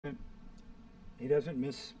He doesn't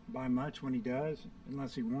miss by much when he does,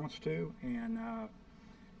 unless he wants to, and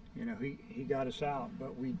he got us out.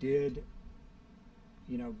 But we did,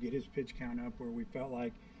 get his pitch count up where we felt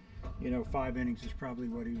like, 5 innings is probably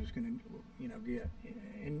what he was going to, get.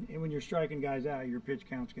 And when you're striking guys out, your pitch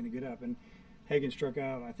count's going to get up. And Hagen struck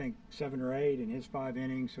out, I think, 7 or 8 in his 5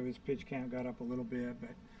 innings, so his pitch count got up a little bit.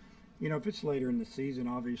 But if it's later in the season,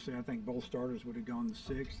 obviously, I think both starters would have gone the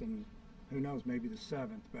 6th, and who knows, maybe the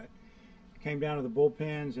 7th. But came down to the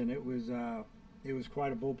bullpens, and it was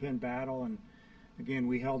quite a bullpen battle. And again,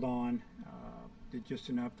 we held on, did just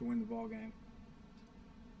enough to win the ball game.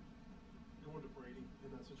 Going to Brady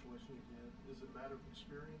in that situation again, is it a matter of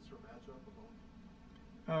experience or matchup or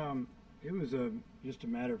both? It was just a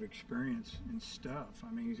matter of experience and stuff.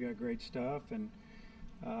 I mean, he's got great stuff, and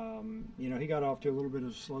he got off to a little bit of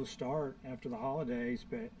a slow start after the holidays,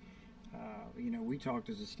 but we talked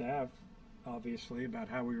as a staff, obviously, about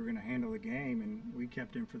how we were going to handle the game, and we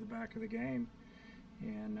kept him for the back of the game.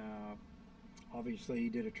 And obviously, he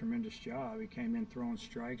did a tremendous job. He came in throwing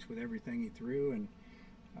strikes with everything he threw, and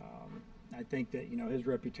I think that his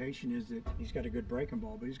reputation is that he's got a good breaking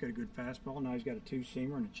ball, but he's got a good fastball. Now he's got a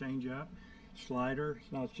 2-seamer and a changeup, slider.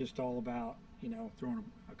 Now it's just all about throwing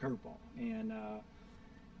a curveball, and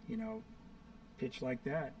pitch like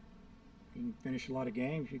that. You can finish a lot of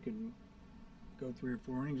games. You can go 3 or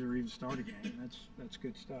 4 innings, or even start a game. That's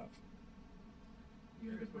good stuff. The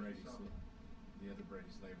other Brady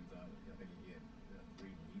Slavens, I think he had 3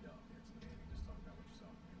 leadoff hits in the game. Just talk about what you saw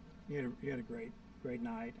from him. He had a great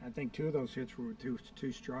night. I think 2 of those hits were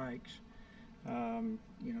two strikes.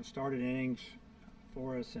 Started innings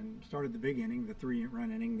for us, and started the big inning, the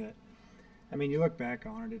 3-run inning. That, I mean, you look back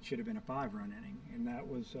on it, it should have been a 5-run inning, and that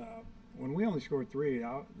was when we only scored 3.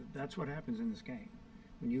 That's what happens in this game.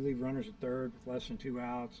 When you leave runners at third with less than 2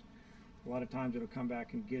 outs, a lot of times it'll come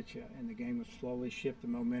back and get you, and the game will slowly shift the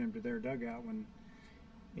momentum to their dugout when,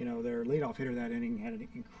 their leadoff hitter that inning had an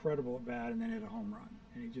incredible at-bat and then hit a home run,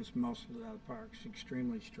 and he just muscled it out of the park. It's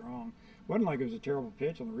extremely strong. It wasn't like it was a terrible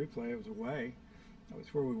pitch on the replay. It was away. It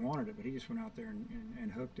was where we wanted it, but he just went out there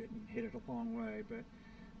and hooked it and hit it a long way. But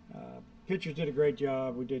pitchers did a great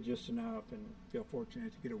job. We did just enough, and feel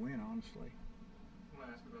fortunate to get a win, honestly. I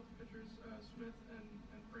want to ask about the pitchers, Smith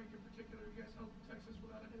and Frank in particular. You guys held Texas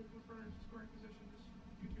without a hit with runners in scoring position.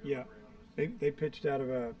 Just you two elaborate on those. They pitched out of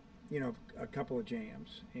a couple of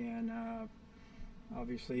jams, and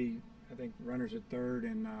obviously I think runners at third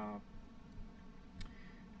and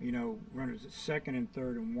runners at second and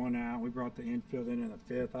third and 1 out. We brought the infield in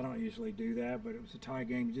the 5th. I don't usually do that, but it was a tie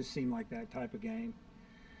game. It just seemed like that type of game.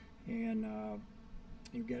 And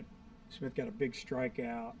Smith got a big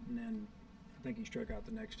strikeout, and then I think he struck out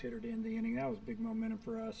the next hitter to end the inning. That was big momentum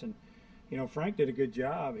for us. And Frank did a good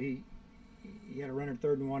job. He had a runner at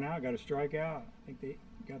third and 1 out, got a strikeout. I think they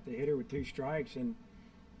got the hitter with 2 strikes, and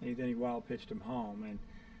then he wild pitched him home. And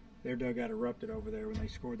their dugout erupted over there when they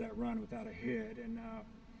scored that run without a hit. And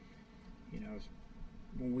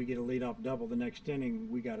when we get a leadoff double the next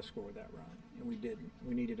inning, we got to score that run, and we didn't.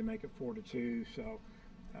 We needed to make it 4-2. So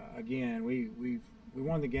again, we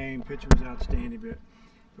won the game. Pitcher was outstanding,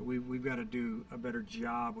 but we've got to do a better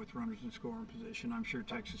job with runners in scoring position. I'm sure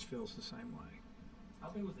Texas feels the same way. How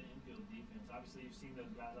big was the infield defense? Obviously, you've seen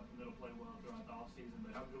those guys up the middle play well throughout the offseason,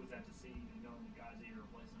 but how good was that to see, knowing the guys that you're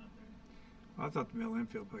replacing up there? Well, I thought the middle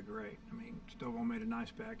infield played great. I mean, Stovall made a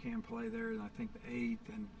nice backhand play there, and I think the 8th,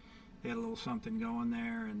 and they had a little something going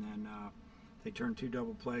there, and then they turned 2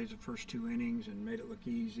 double plays the first 2 innings and made it look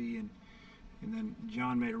easy, and then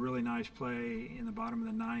John made a really nice play in the bottom of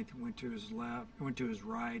the 9th, went to his left, went to his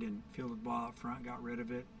right, and fielded the ball up front, got rid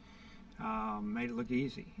of it, made it look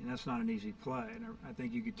easy, and that's not an easy play. And I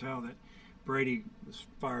think you could tell that Brady was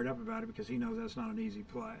fired up about it because he knows that's not an easy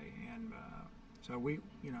play, and so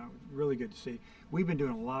really good to see. We've been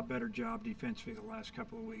doing a lot better job defensively the last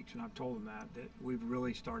couple of weeks, and I've told them that we've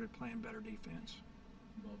really started playing better defense.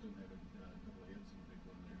 Bolton had a couple of hits and a big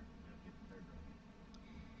one there. Get the third run.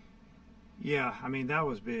 Yeah, I mean, that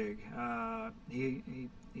was big.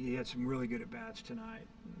 He had some really good at-bats tonight.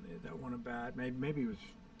 That one at-bat, maybe it was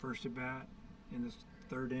first at-bat in this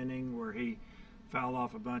 3rd inning where he fouled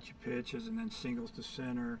off a bunch of pitches and then singles to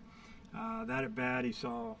center. That at-bat, he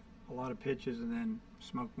saw a lot of pitches and then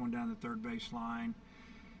smoked one down the third base line.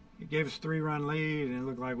 It gave us a 3-run lead, and it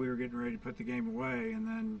looked like we were getting ready to put the game away. And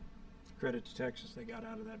then, credit to Texas, they got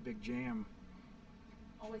out of that big jam.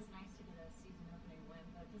 Always nice to get a season-opening win,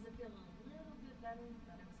 but does it feel a little bit better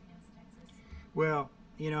that it was against Texas? Well,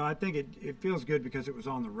 I think it feels good because it was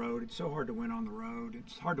on the road. It's so hard to win on the road.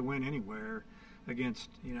 It's hard to win anywhere against,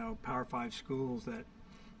 Power 5 schools that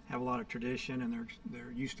have a lot of tradition and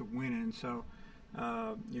they're used to winning. So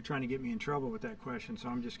you're trying to get me in trouble with that question, so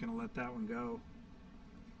I'm just going to let that one go.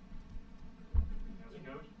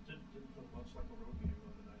 Didn't feel much like a road game the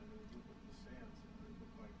other night. I mean, you look at the stands, it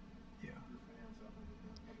looked like your fans out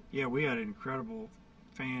there. Yeah, we had an incredible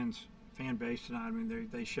fan base tonight. I mean,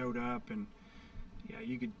 they showed up, and yeah,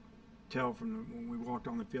 you could tell from when we walked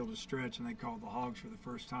on the field of stretch and they called the Hogs for the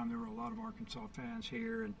first time. There were a lot of Arkansas fans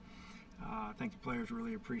here, and I think the players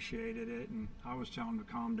really appreciated it. And I was telling them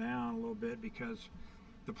to calm down a little bit, because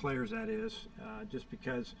the players, that is, just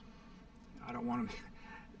because I don't want them.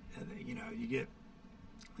 You know, you get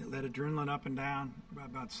let adrenaline up and down.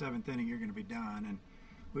 About the seventh inning, you're going to be done, and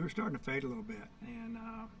we were starting to fade a little bit. And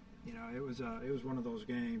you know, it was one of those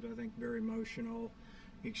games. I think very emotional,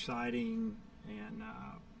 exciting, and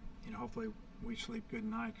you know, hopefully we sleep good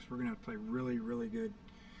tonight, because we're going to have to play really, really good.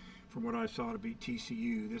 From what I saw, to beat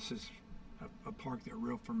TCU, this is a park they're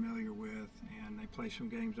real familiar with, and they play some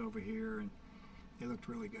games over here, and they looked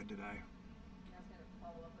really good today. I was going to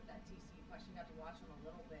follow up with that TCU question. Got to watch them a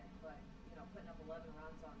little bit, but you know, putting up 11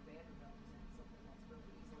 runs on Vanderbilt isn't something that's really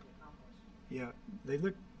easily accomplished. Yeah, they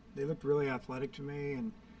looked really athletic to me,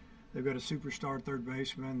 and they've got a superstar third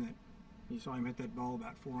baseman that you saw him hit that ball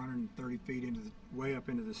about 430 feet way up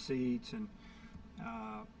into the seats, and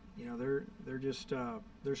you know, they're just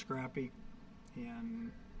they're scrappy,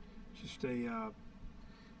 and just you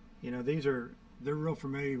know, they're real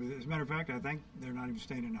familiar with it. As a matter of fact, I think they're not even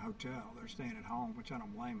staying in a hotel. They're staying at home, which I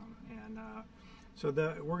don't blame them. And so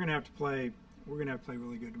we're going to have to play. We're going to have to play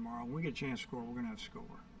really good tomorrow. When we get a chance to score, we're going to have to score.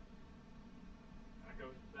 All right,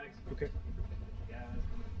 Coach. Thanks. Okay. Guys.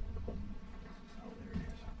 Oh, there it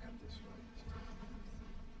is. I'll come this way.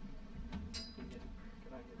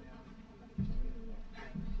 Can I get down?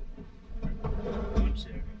 1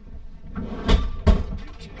 second.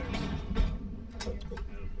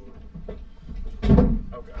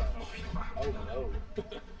 Okay. Oh no.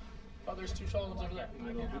 Oh, there's 2 tall ones over there.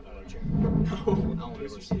 No. No,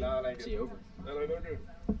 this is not over. No, good.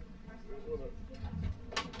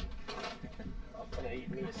 I'm gonna eat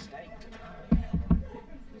me a steak tonight.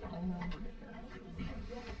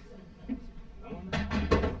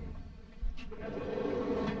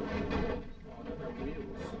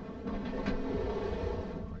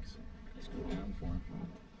 Let's go down for him.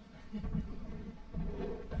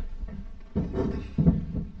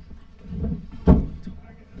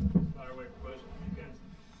 Fire away for questions, you guys.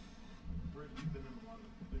 You've been in a lot of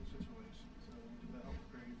big situations, so did that help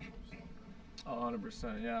prepare you for yourself?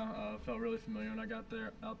 100%, yeah. Felt really familiar when I got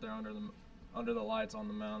out there under the lights on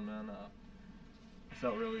the mound, man. It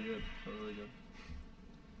felt really good.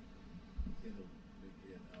 In the big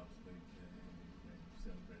hit, obviously, and you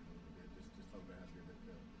celebrated a little bit. Just talk about how good that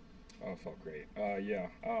felt. Oh, it felt great. Yeah.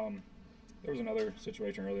 There was another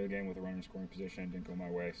situation earlier in the game with a runner in scoring position. It didn't go my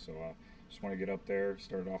way, so just want to get up there.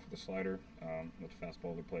 Started off with a slider, let the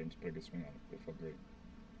fastball to plate, and just put a good swing on it. It felt great.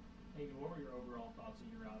 Hagen, what were your overall thoughts of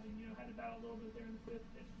your outing? You know, had to battle a little bit there in the fifth,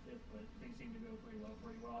 but things seemed to go pretty well for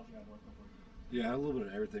you. What all did you have working for you? Yeah, I had a little bit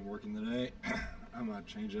of everything working today. I'm a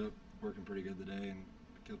changeup working pretty good today, and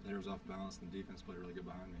kept the hitters off balance, and the defense played really good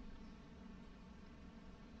behind me.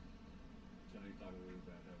 Johnny, talk a little bit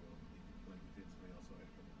about how well you played defensively. Also had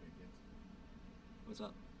a couple big hits. What's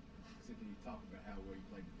up? So can you talk about how well you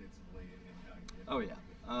played defensively and how you did? Oh, yeah.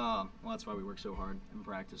 Well, that's why we work so hard in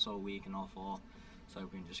practice all week and all fall, so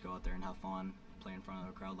we can just go out there and have fun, play in front of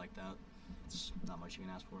a crowd like that. It's not much you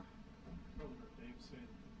can ask for. Probably heard Dave say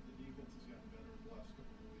the defense has gotten better the last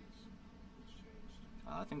couple of weeks. What's changed?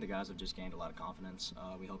 I think the guys have just gained a lot of confidence.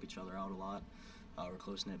 We help each other out a lot. We're a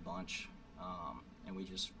close-knit bunch, and we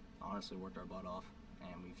just honestly worked our butt off,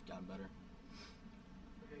 and we've gotten better.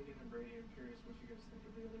 Hagen and Brady, I'm curious what you guys think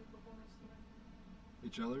of the other performance tonight.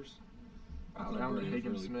 Each other's? Down to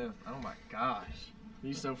Hagen Smith. Oh my gosh.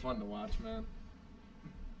 He's so fun to watch, man.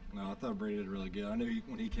 No, I thought Brady did really good. I knew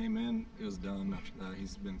when he came in, it was done.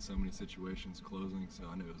 He's been in so many situations closing, so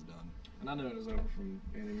I knew it was done. And I knew it was over from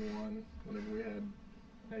inning 1 whenever we had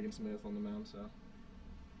Hagen Smith on the mound, so.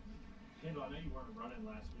 Kendall, I know you weren't running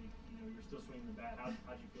last week. You know, you're still swinging the bat. How'd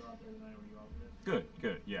you feel out there tonight? Were you all good?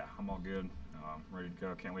 Good. Yeah, I'm all good. Ready to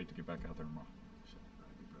go. Can't wait to get back out there tomorrow.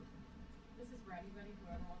 This is for anybody,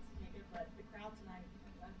 whoever wants to take it, but the crowd tonight,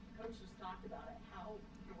 Coach just talked about it. How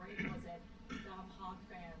great was it to have Hog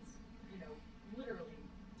fans, you know, literally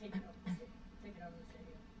taking over the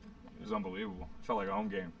stadium? It was unbelievable. It felt like a home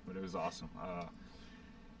game, but it was awesome.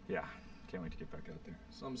 Yeah, can't wait to get back out there.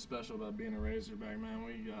 Something special about being a Razorback, man.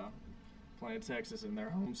 We play in Texas in their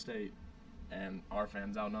home state, and our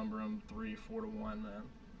fans outnumber them 3-4 to 1, man.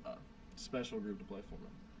 Special group to play for,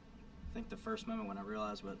 man. think the first moment when I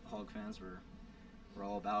realized what Hog fans were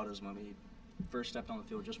all about is when we first stepped on the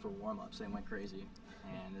field just for warm-ups. They went crazy,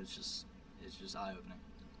 and it's just eye-opening.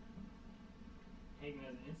 Hagen,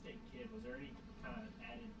 as an in-state kid, was there any kind of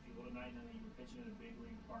added fuel tonight now that you were pitching in a big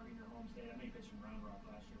league park in your home state? I know you pitched in Round Rock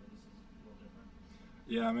last year, but this is a little different.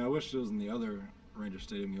 Yeah, I mean, I wish it was in the other Ranger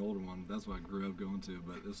Stadium, the older one. That's what I grew up going to,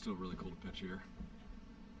 but it's still really cool to pitch here.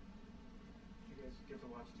 Did you guys get to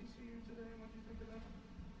watch TCU today, and what did you think of that?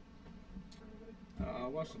 I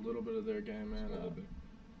watched a little bit of their game, man. Just a little bit.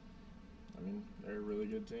 I mean, they're a really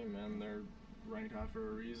good team, man. They're ranked high for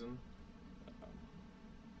a reason.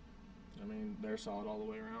 I mean, they're solid all the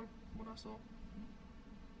way around, what I saw. All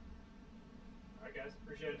right, guys.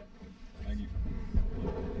 Appreciate it. Thank you.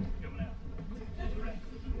 Go.